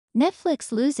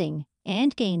Netflix losing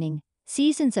and gaining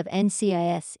seasons of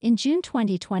NCIS in June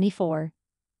 2024.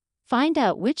 Find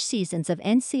out which seasons of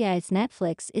NCIS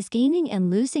Netflix is gaining and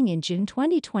losing in June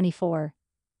 2024.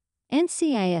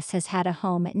 NCIS has had a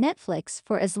home at Netflix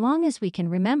for as long as we can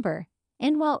remember,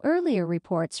 and while earlier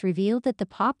reports revealed that the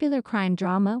popular crime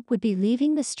drama would be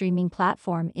leaving the streaming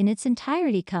platform in its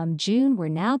entirety come June, we're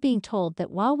now being told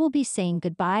that while we'll be saying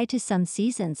goodbye to some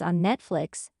seasons on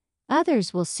Netflix,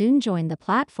 others will soon join the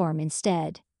platform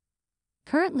instead.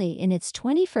 Currently in its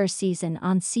 21st season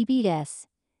on CBS,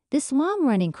 this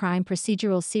long-running crime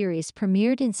procedural series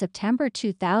premiered in September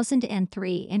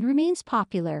 2003 and remains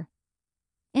popular.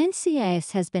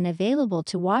 NCIS has been available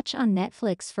to watch on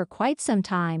Netflix for quite some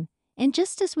time, and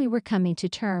just as we were coming to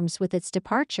terms with its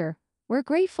departure, we're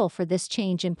grateful for this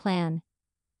change in plan.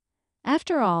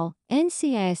 After all,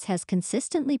 NCIS has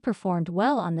consistently performed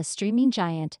well on the streaming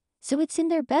giant, so it's in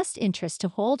their best interest to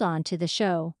hold on to the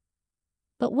show.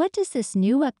 But what does this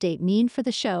new update mean for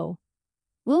the show?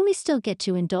 Will we still get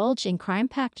to indulge in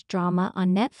crime-packed drama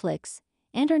on Netflix,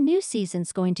 and are new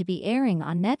seasons going to be airing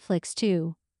on Netflix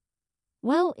too?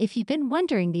 Well, if you've been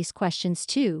wondering these questions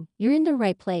too, you're in the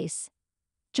right place.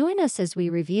 Join us as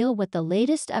we reveal what the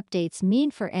latest updates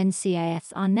mean for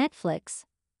NCIS on Netflix.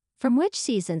 From which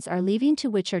seasons are leaving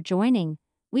to which are joining,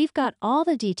 we've got all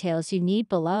the details you need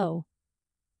below.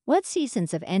 What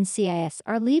seasons of NCIS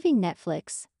are leaving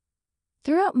Netflix?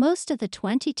 Throughout most of the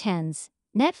 2010s,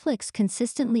 Netflix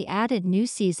consistently added new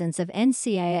seasons of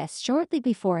NCIS shortly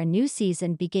before a new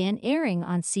season began airing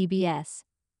on CBS.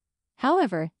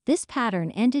 However, this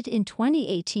pattern ended in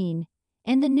 2018,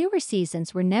 and the newer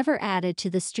seasons were never added to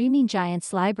the streaming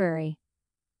giant's library.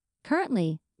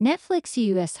 Currently, Netflix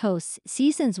US hosts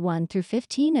seasons 1 through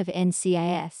 15 of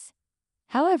NCIS.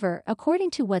 However, according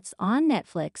to what's on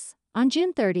Netflix, on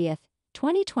June 30,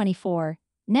 2024,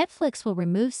 Netflix will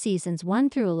remove seasons 1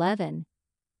 through 11.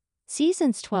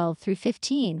 Seasons 12 through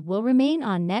 15 will remain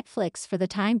on Netflix for the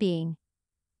time being.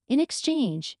 In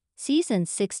exchange, seasons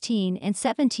 16 and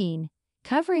 17,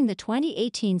 covering the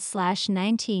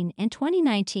 2018/19 and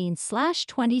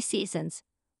 2019/20 seasons,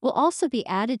 will also be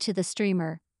added to the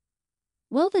streamer.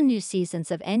 Will the new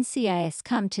seasons of NCIS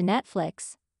come to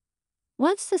Netflix?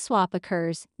 Once the swap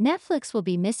occurs, Netflix will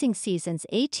be missing seasons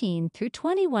 18 through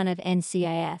 21 of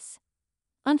NCIS.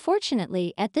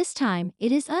 Unfortunately, at this time,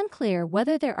 it is unclear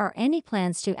whether there are any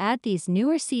plans to add these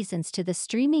newer seasons to the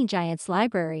streaming giant's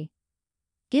library.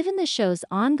 Given the show's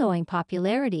ongoing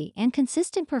popularity and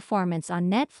consistent performance on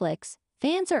Netflix,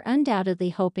 fans are undoubtedly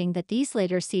hoping that these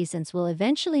later seasons will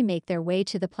eventually make their way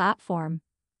to the platform.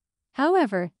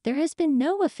 However, there has been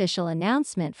no official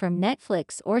announcement from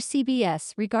Netflix or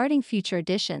CBS regarding future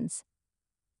additions.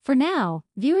 For now,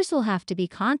 viewers will have to be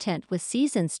content with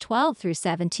seasons 12 through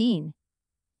 17.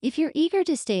 If you're eager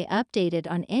to stay updated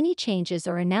on any changes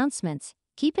or announcements,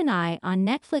 keep an eye on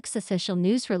Netflix official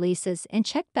news releases and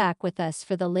check back with us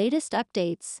for the latest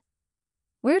updates.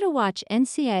 Where to watch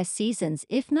NCIS seasons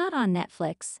if not on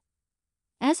Netflix?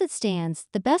 As it stands,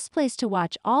 the best place to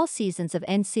watch all seasons of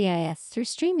NCIS through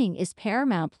streaming is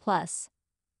Paramount+.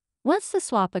 Once the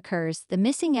swap occurs, the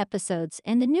missing episodes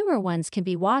and the newer ones can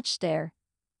be watched there.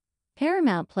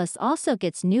 Paramount+ also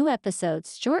gets new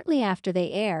episodes shortly after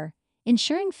they air,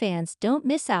 ensuring fans don't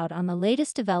miss out on the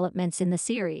latest developments in the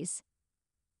series.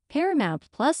 Paramount+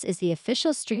 is the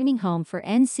official streaming home for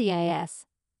NCIS,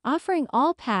 offering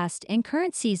all past and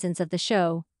current seasons of the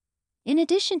show. In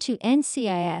addition to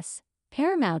NCIS,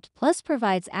 Paramount+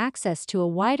 provides access to a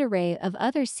wide array of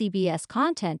other CBS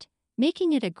content,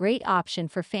 making it a great option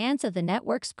for fans of the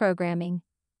network's programming.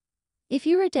 If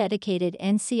you're a dedicated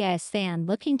NCIS fan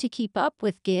looking to keep up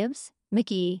with Gibbs,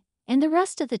 McGee, and the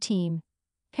rest of the team,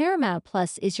 Paramount+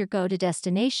 is your go-to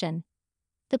destination.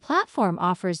 The platform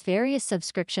offers various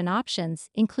subscription options,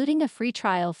 including a free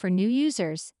trial for new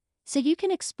users, so you can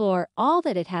explore all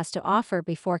that it has to offer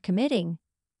before committing.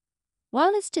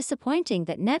 While it's disappointing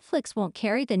that Netflix won't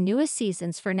carry the newest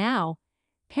seasons for now,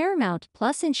 Paramount+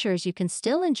 ensures you can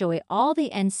still enjoy all the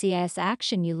NCIS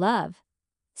action you love.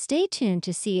 Stay tuned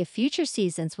to see if future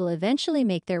seasons will eventually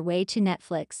make their way to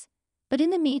Netflix, but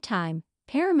in the meantime,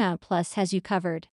 Paramount+ has you covered.